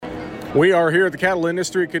We are here at the Cattle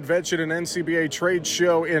Industry Convention and NCBA Trade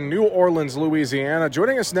Show in New Orleans, Louisiana.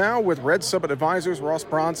 Joining us now with Red Summit Advisors, Ross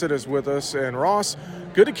Bronson is with us. And Ross,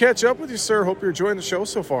 good to catch up with you, sir. Hope you're enjoying the show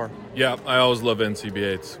so far. Yeah, I always love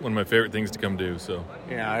NCBA. It's one of my favorite things to come do. So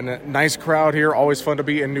yeah, and a nice crowd here. Always fun to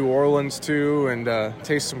be in New Orleans, too, and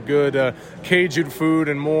taste some good Cajun food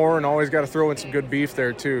and more. And always got to throw in some good beef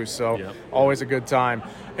there, too. So yep. Always a good time.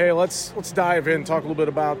 Hey, let's dive in, talk a little bit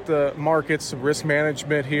about the markets, some risk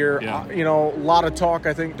management here. Yeah. A lot of talk,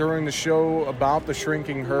 I think, during the show about the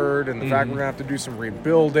shrinking herd and the fact we're going to have to do some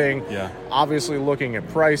rebuilding. Yeah. Obviously, looking at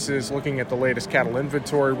prices, looking at the latest cattle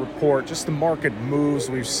inventory report, just the market moves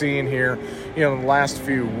we've seen here, in the last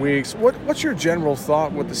few weeks. What's your general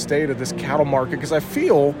thought with the state of this cattle market? Because I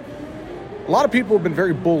feel a lot of people have been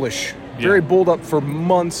very bullish, very bulled up for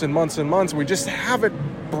months and months and months. We just haven't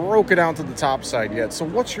broken out to the top side yet. So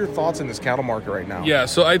what's your thoughts in this cattle market right now? Yeah,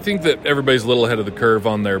 so I think that everybody's a little ahead of the curve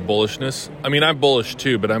on their bullishness. I mean, I'm bullish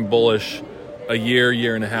too, but I'm bullish a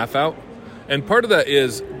year and a half out. And part of that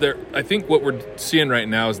is I think what we're seeing right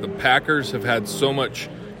now is the packers have had so much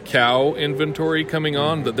cow inventory coming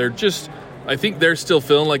on that I think they're still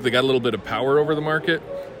feeling like they got a little bit of power over the market.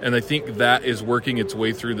 And I think that is working its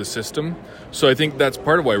way through the system. So I think that's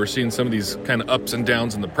part of why we're seeing some of these kind of ups and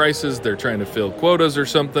downs in the prices. They're trying to fill quotas or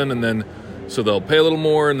something, and then so they'll pay a little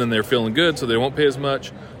more, and then they're feeling good, so they won't pay as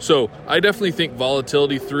much. So I definitely think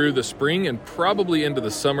volatility through the spring and probably into the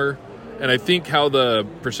summer. And I think how the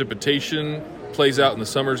precipitation plays out in the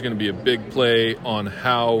summer is going to be a big play on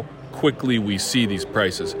how quickly we see these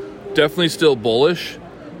prices. Definitely still bullish,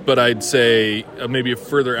 but I'd say maybe a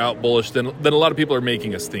further out bullish than a lot of people are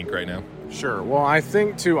making us think right now. Sure. Well, I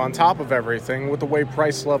think, too, on top of everything, with the way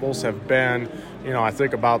price levels have been, I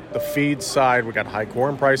think about the feed side. We got high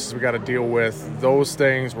corn prices we got to deal with. Those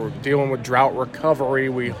things. We're dealing with drought recovery,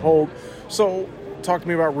 we hope. So talk to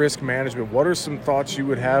me about risk management. What are some thoughts you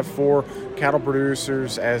would have for cattle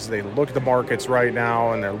producers as they look at the markets right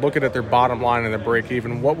now and they're looking at their bottom line and their break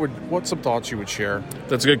even? What's some thoughts you would share?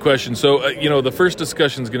 That's a good question. So, the first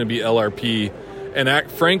discussion is going to be LRP.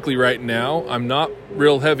 And frankly, right now, I'm not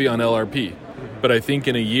real heavy on LRP. But I think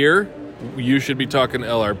in a year, you should be talking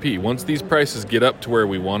LRP. Once these prices get up to where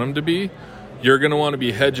we want them to be, you're going to want to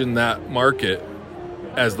be hedging that market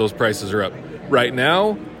as those prices are up. Right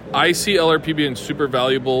now, I see LRP being super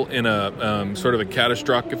valuable in a sort of a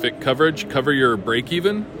catastrophic coverage. Cover your break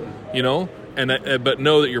even, but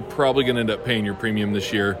know that you're probably going to end up paying your premium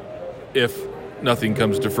this year if nothing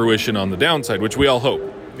comes to fruition on the downside, which we all hope.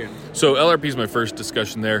 Yeah. So LRP is my first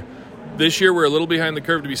discussion there. This year we're a little behind the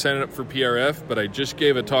curve to be signing up for PRF, but I just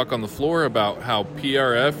gave a talk on the floor about how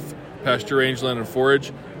PRF, pasture, rangeland, and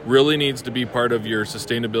forage, really needs to be part of your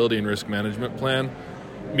sustainability and risk management plan,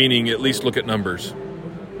 meaning at least look at numbers.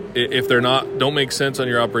 If they're not, don't make sense on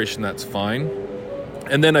your operation, that's fine.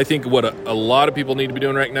 And then I think what a lot of people need to be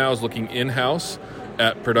doing right now is looking in-house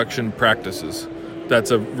at production practices.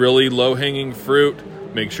 That's a really low-hanging fruit.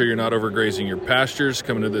 Make sure you're not overgrazing your pastures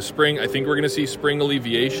coming into the spring. I think we're going to see spring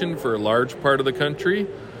alleviation for a large part of the country.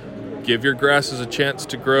 Give your grasses a chance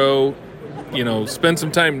to grow. Spend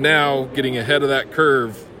some time now getting ahead of that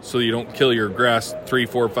curve so you don't kill your grass 3,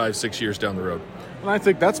 4, 5, 6 years down the road. And I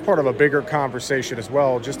think that's part of a bigger conversation as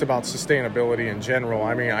well, just about sustainability in general.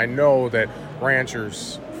 I mean, I know that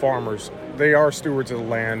ranchers, farmers, they are stewards of the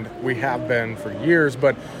land. We have been for years,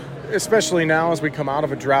 but especially now as we come out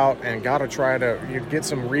of a drought and got to try to get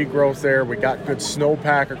some regrowth there. We got good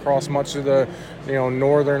snowpack across much of the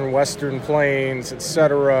northern, western plains,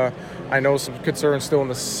 etc. I know some concerns still in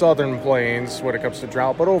the southern plains when it comes to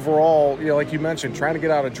drought, but overall, like you mentioned, trying to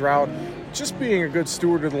get out of drought, just being a good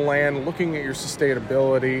steward of the land, looking at your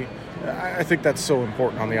sustainability, I think that's so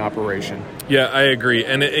important on the operation. Yeah, I agree.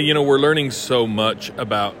 And, we're learning so much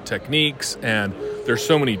about techniques, and there's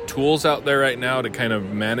so many tools out there right now to kind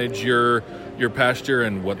of manage your pasture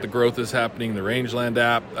and what the growth is happening. The Rangeland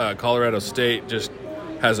app, Colorado State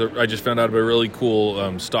I just found out about a really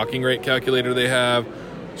cool stocking rate calculator they have.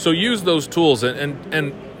 So use those tools.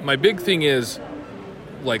 And my big thing is,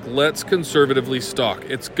 let's conservatively stock.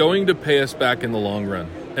 It's going to pay us back in the long run.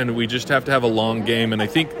 And we just have to have a long game. And I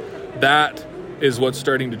think that is what's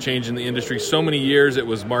starting to change in the industry. So many years it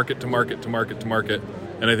was market to market to market to market.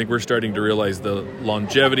 And I think we're starting to realize the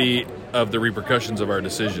longevity of the repercussions of our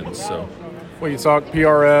decisions. So, well, you talk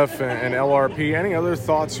PRF and LRP. Any other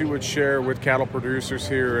thoughts you would share with cattle producers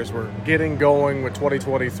here as we're getting going with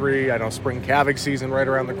 2023? I know spring calving season right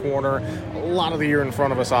around the corner. A lot of the year in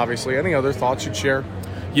front of us, obviously. Any other thoughts you'd share?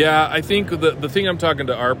 Yeah, I think the thing I'm talking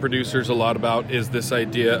to our producers a lot about is this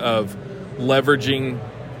idea of leveraging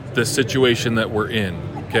the situation that we're in,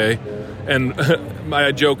 okay? And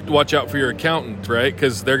I joked, watch out for your accountant, right?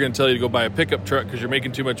 Because they're going to tell you to go buy a pickup truck because you're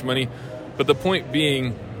making too much money. But the point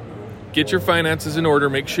being, get your finances in order.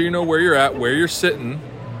 Make sure you know where you're at, where you're sitting,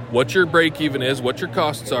 what your break even is, what your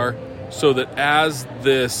costs are, so that as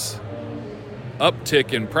this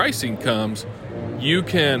uptick in pricing comes, you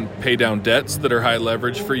can pay down debts that are high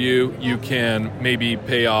leverage for you. You can maybe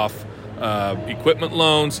pay off equipment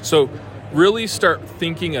loans. So really start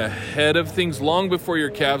thinking ahead of things long before your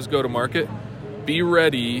calves go to market. Be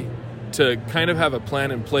ready to kind of have a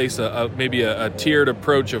plan in place, maybe a tiered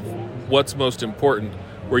approach of what's most important,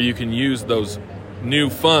 where you can use those new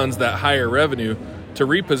funds, that higher revenue, to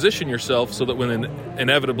reposition yourself so that when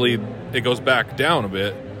inevitably it goes back down a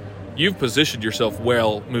bit, you've positioned yourself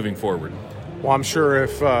well moving forward. Well, I'm sure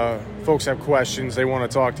if folks have questions, they want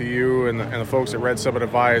to talk to you and the folks at Red Summit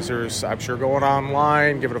Advisors, I'm sure going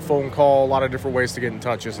online, give it a phone call, a lot of different ways to get in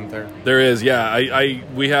touch, isn't there? There is, yeah.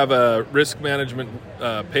 We have a risk management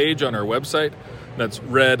page on our website. That's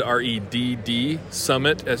REDD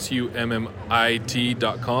Summit, SUMMIT.com.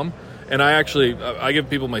 And I give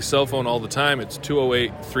people my cell phone all the time. It's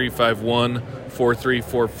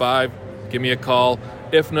 208-351-4345. Give me a call.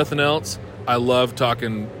 If nothing else, I love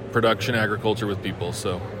talking production agriculture with people.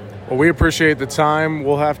 So, well, we appreciate the time.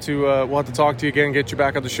 We'll have to talk to you again, get you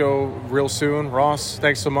back on the show real soon. Ross,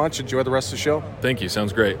 thanks so much. Enjoy the rest of the show. Thank you.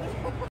 Sounds great.